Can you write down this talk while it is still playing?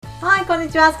はい、こんに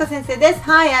ちは、あすか先生です。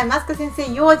Hi, I'm Asuka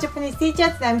Sensei, your Japanese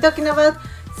teacher. Today I'm talking about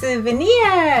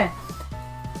souvenir.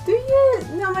 Do you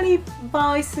normally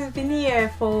buy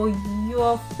souvenir for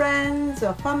your friends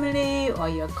or family or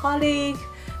your colleague?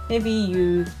 Maybe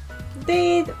you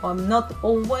did or not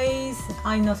always,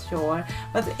 I'm not sure.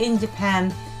 But in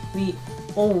Japan, we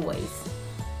always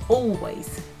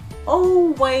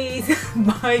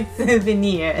buy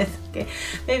souvenirs. Okay,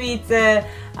 maybe it's a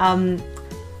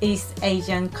East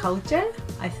Asian culture,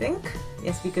 I think.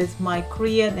 Yes, because my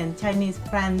Korean and Chinese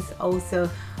friends also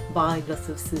buy lots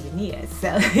of souvenirs.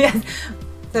 So yes,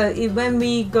 so when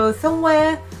we go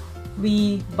somewhere,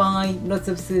 we buy lots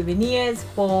of souvenirs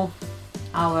for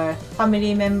our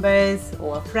family members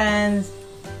or friends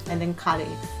and then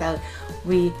colleagues. So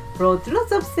we brought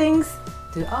lots of things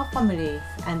to our families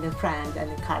and the friends and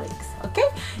the colleagues. Okay,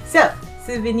 so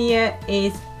souvenir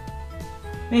is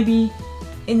maybe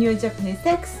in your Japanese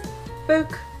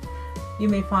textbook you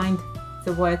may find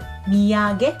the word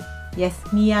miyage. Yes,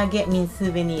 miyage means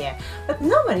souvenir. But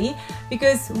normally,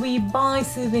 because we buy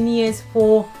souvenirs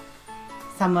for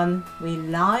someone we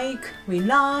like, we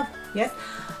love, yes,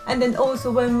 and then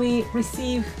also when we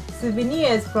receive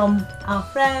souvenirs from our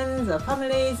friends or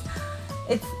families,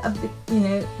 it's a bit,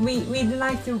 we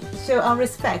like to show our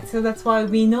respect, so that's why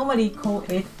we normally call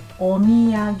it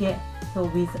omiyage. So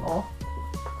with o,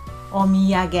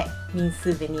 omiyage means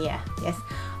souvenir. Yes,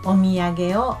 お土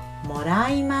産をもら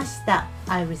いました。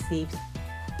I received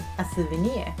a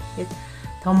souvenir. Yes.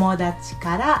 友達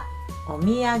からお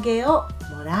土産を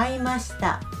もらいまし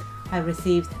た。I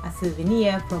received a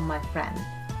souvenir from my friend.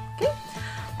 Okay?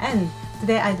 And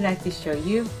today I'd like to show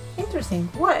you interesting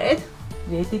word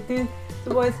related to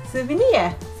the word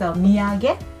souvenir. So 土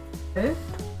産、土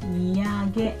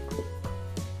産、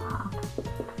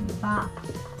ば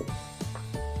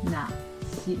な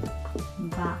し、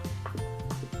ば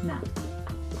な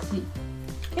し。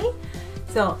Okay?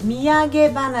 So 土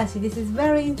産話. This is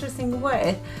very interesting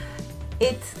word.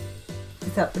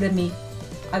 So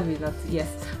I will not, yes.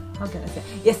 How can I say?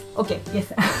 Yes, okay,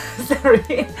 yes.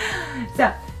 Sorry.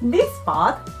 So this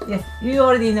part, yes, you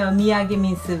already know 土産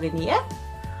means souvenir.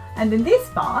 And then this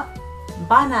part,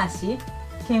 話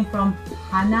came from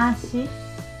話.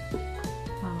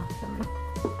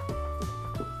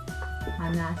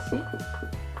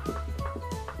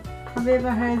 Have you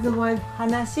ever heard the word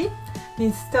話?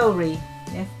 Means story.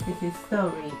 Yes, this is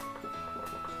story.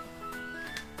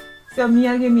 So 土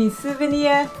産 means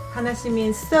souvenir, 話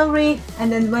means story,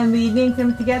 and then when we link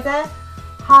them together,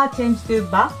 は changed to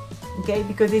ば, okay,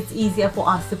 because it's easier for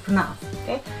us to pronounce.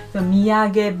 Okay, so 土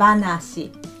産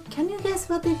話. Can you guess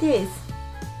what it is?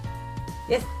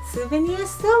 Yes, souvenir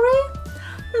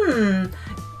story?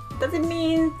 Does it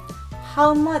mean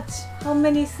how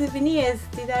many souvenirs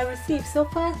did I receive so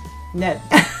far? No.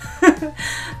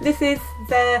 This is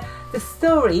the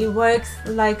story works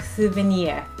like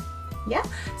souvenir. Yeah,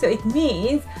 so it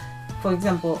means, for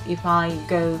example, if I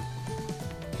go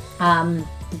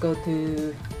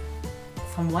to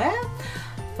somewhere,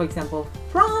 for example,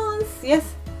 France, yes,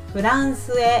 フラン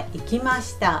スへ行きま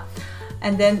した。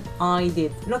And then I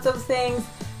did lots of things.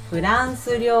 フラン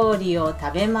ス料理を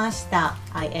食べました。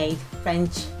I ate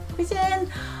French cuisine.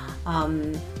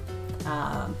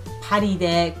 パリ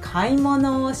で買い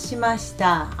物をしまし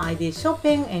た。I did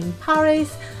shopping in Paris.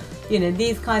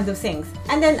 These kinds of things.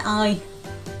 And then I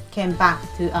came back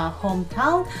to our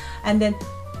hometown and then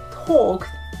talked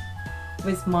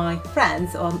with my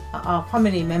friends or our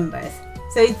family members.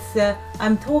 So it's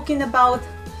I'm talking about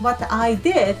what I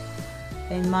did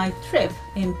in my trip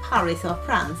in Paris or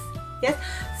France. Yes,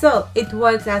 so it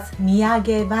works as 土産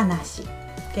話.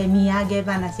 Okay, 土産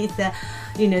話. It's a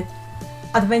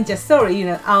adventure story.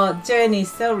 Our journey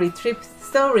story, trip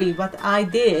story. What I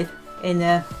did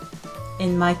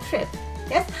in my trip.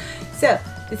 Yes, so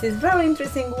this is very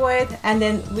interesting word, and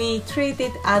then we treat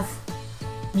it as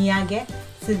土産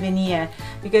souvenir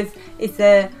because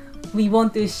we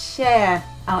want to share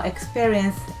our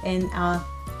experience in our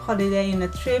holiday in a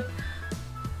trip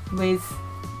with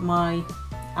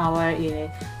our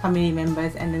family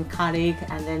members and then colleague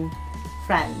and then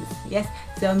friends. Yes,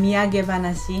 so 土産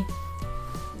話.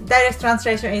 Direct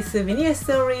translation is souvenir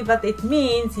story, but it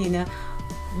means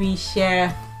we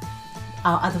share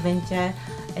our adventure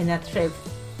in a trip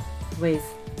with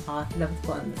our loved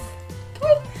ones.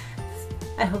 Okay,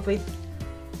 I hope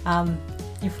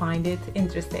you find it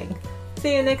interesting.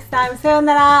 See you next time. さよう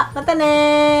なら。また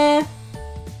ね。